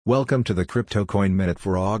Welcome to the Crypto Coin Minute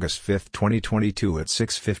for August 5, 2022 at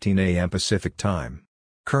 6:15 a.m. Pacific Time.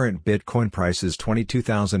 Current Bitcoin price is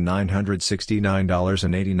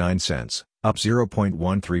 $22,969.89, up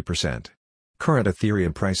 0.13%. Current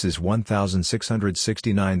Ethereum price is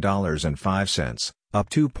 $1,669.05, up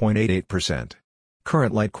 2.88%.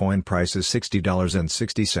 Current Litecoin price is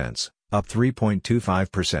 $60.60, up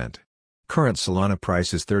 3.25%. Current Solana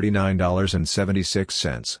price is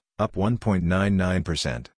 $39.76, up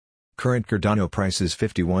 1.99%. Current Cardano price is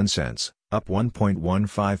 51 cents, up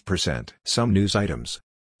 1.15%. Some news items.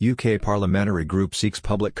 UK Parliamentary Group seeks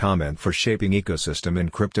public comment for shaping ecosystem in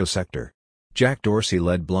crypto sector. Jack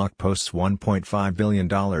Dorsey-led block posts $1.5 billion in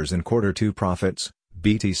Q2 profits,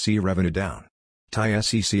 BTC revenue down. Thai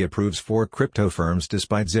SEC approves 4 crypto firms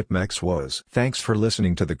despite ZipMex woes. Thanks for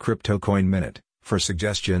listening to the Crypto Coin Minute. For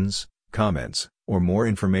suggestions, comments, or more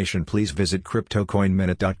information, please visit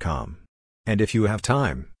CryptoCoinMinute.com. And if you have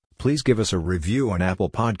time, please give us a review on Apple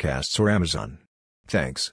Podcasts or Amazon. Thanks.